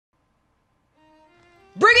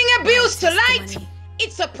Bringing abuse to light.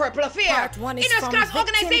 It's a purple affair. Intersclass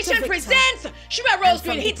Organization presents Sherell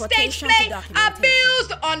Rosegreen hit stage play,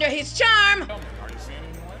 Abused Under His Charm.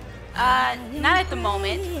 Not at the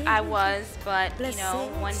moment. I was, but you know,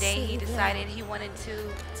 one day he decided he wanted to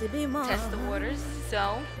test the waters.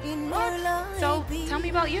 So tell me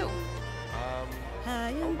about you.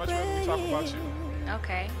 I would much rather talk about you.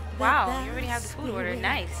 Okay. Wow, you already have the food order.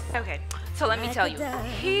 Nice. Okay. So let me tell you,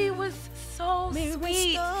 he was so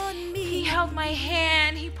sweet. He held my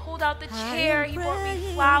hand. He pulled out the chair. He brought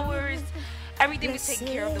me flowers. Everything was taken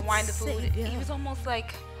care of. The wine, the food. He was almost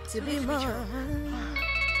like to be more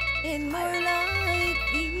in my life.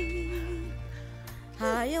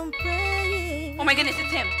 I am praying. Oh my goodness,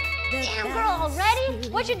 it's him. Damn, girl, already?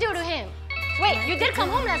 What'd you do to him? Wait, you did come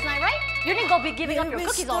home last night, right? You didn't go be giving up your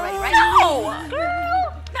cookies already, right? No!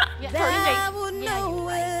 Girl! Yeah, That would no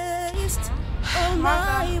waste all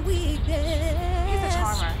my weekends. He's a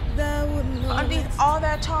charmer. Underneath all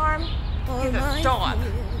that charm, he's a dog.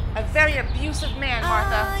 A very abusive man,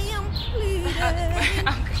 Martha.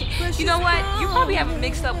 You know what? You probably have it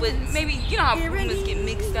mixed up with, maybe, you know how rumors get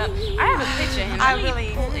mixed up. I have a picture of him. I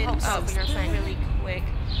really pull it hope so up for your sake. really quick.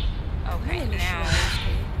 Okay, now.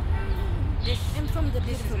 This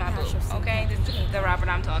is my boo, okay? This is the Robert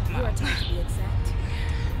I'm talking about.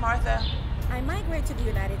 Martha, I migrate to the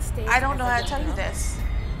United States. I don't know how to tell you this.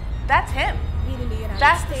 That's him.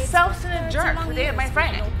 That's the self-centered jerk who dated my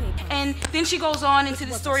friend. And then she goes on into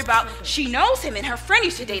the story about she knows him and her friend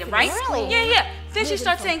used to date him, right? Really? Yeah. Then she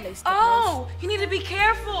starts saying, oh, you need to be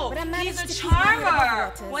careful. He's a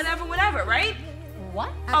charmer. Whatever, right?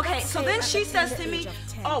 What? Okay, so then she says to me,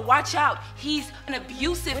 oh, watch out. He's an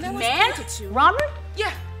abusive man. Robert?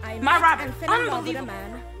 Yeah, my Robert. Unbelievable.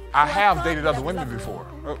 I have dated other women before.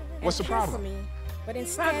 What's the problem? But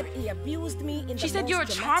instead, he abused me in She said you're a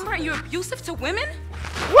charmer and you're abusive to women?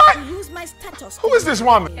 What? He used my status. Who is this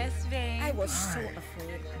woman? Yes, babe. I was so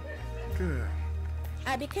afraid. Good.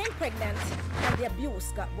 I became pregnant and the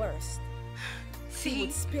abuse got worse. He See,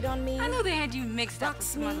 would spit on me, I know they had you mixed up with box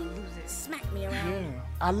some me, other losers. smack me around. Yeah,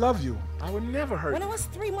 I love you. I would never hurt When I you. was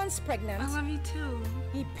 3 months pregnant, I love you too.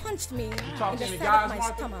 he punched me talk in to the any side guys, of my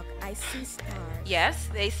Martha? stomach. I see stars. Yes,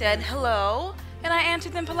 they said hello, and I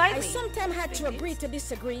answered them I politely. sometimes had to agree to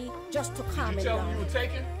disagree just to calm it Tell me you down. were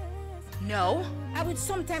taken? No, I would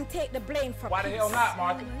sometimes take the blame for Why the peace. hell not,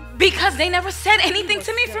 Martha? because they never said anything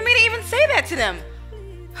to me for me to even say that to them.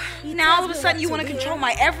 Now all of a sudden you want to control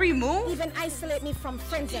my every move? Even isolate me from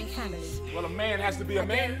friends and family. Well, a man has to be a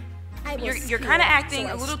man. I was You're scared, kind of acting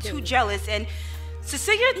so I a little too stayed. jealous, and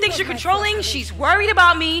Cecilia thinks was you're my controlling. first She's worried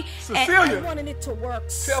about me. I Cecilia, wanted it to work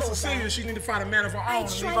tell so Cecilia bad. she need to find a man of her I own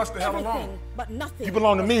and leave tried us the hell everything, alone. but nothing. You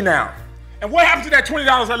belong to me now. And what happened to that $20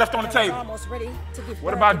 I left on the I was table? almost ready to give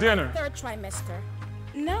What birth about in my dinner? 3rd trimester.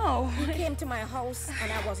 No. He came to my house and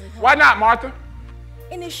I wasn't home. Why not, Martha?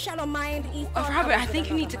 In his shallow mind, he thought Robert, was I with think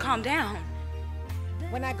you need to another calm man. down.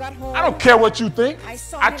 When I got home, I don't care what you think. I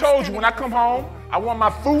saw I him told you when I standing come home, I want my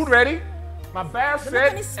food ready, my bath the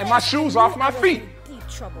look on his set, and my face, shoes I off knew my I was feet. in deep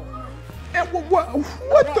trouble. And what I the?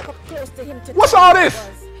 walked up close to him to What's tell all him this? what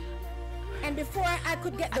it was. And before I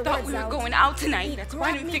could get I the thought words we were out, going out he tonight. That's why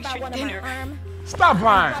I grabbed didn't me fix by your one of dinner. my arm, Stop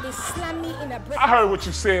lying. body slammed me in a brick. I heard what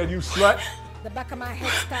you said, you slut. The back of my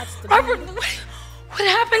head starts to Robert, bleed. what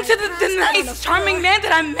happened to the nice, charming man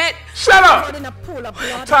that I met? Shut up. In a pool of I'm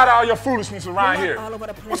blood. tired of all your foolishness around Blood here. all over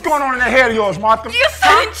the place. What's going on in that head of yours, Martha? You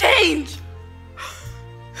sudden change.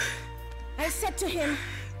 I said to him,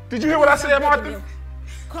 Did you hear what I said, "I'm begging Martha? you,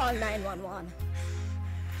 call 911.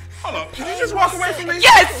 Hold up. Did you just walk away from me?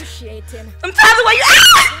 Yes! Excruciating. I'm tired of the way you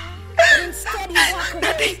But instead, he walked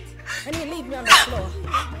away and he leave me on the floor.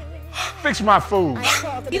 Fix my food. I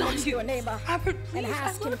called the You know, next door neighbor Robert, and please, I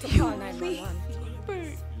asked him love to you. call 911.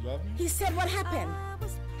 He said, what happened?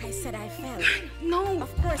 I said, I fell. No.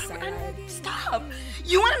 Of course I lied. Stop.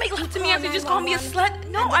 You want to make love to me after you just called me a slut?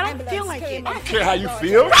 No, And the I don't feel ambulance like came it. and I don't care how you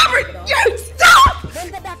feel. Robert, you stop!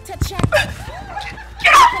 Then the doctor checked.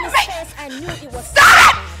 Get off In of his me! chest, I knew it was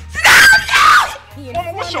Stop! Stop now! He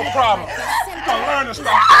Woman, what's your informed me problem? that the You gonna learn to center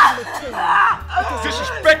stop was only two,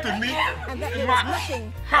 disrespecting me and that in there was my nothing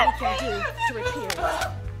we house. can do to repair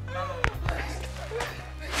it.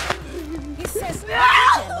 He says,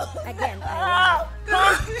 again, I lied.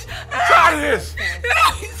 I'm tired of this.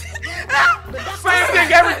 Same thing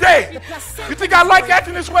every day. You think I like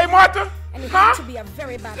acting this way, Martha? And it Huh? had to be a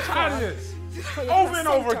very bad Tired of fall this. for your Over and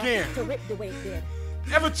over placenta again. to rip the way it did.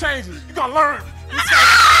 Never changes. You gonna learn.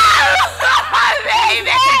 Stop me!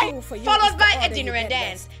 Followed by a dinner and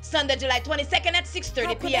dance. Sunday, July 22nd at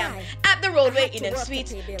 6:30 p.m. at the Roadway Inn and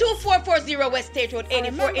Suites, 2440 West State Road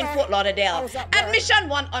 84 in Fort Lauderdale. Admission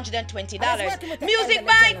 $120. Music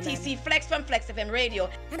by TC Flex from Flex FM Radio.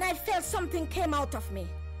 And I felt something came out of me.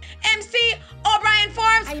 MC O'Brien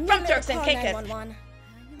Forms from Turks and Caicos.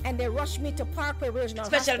 And they rushed me to Parkway Regional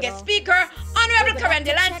Special Hospital. guest speaker, Honorable Karen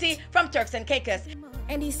Delancey from Turks and Caicos.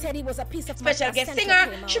 And he said he was a piece of Special guest singer,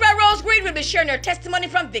 Sherell Rosegreen will be sharing her testimony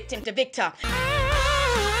from victim to victor.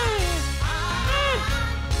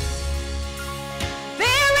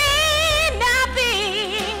 There ain't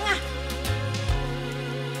nothing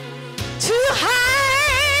to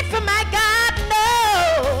hide from my God, no.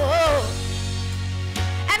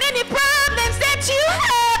 And any problems that you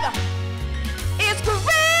have is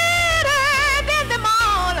greater than them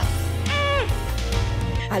all.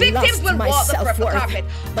 Victims will walk the purple carpet.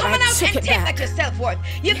 Come on out and take back your self-worth.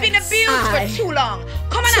 You've been abused for too long.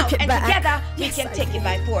 Come on out and together we can take it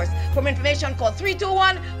by force. For more information, call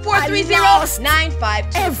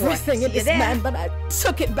 321-430-9524. Everything in this man, but I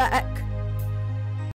took it back.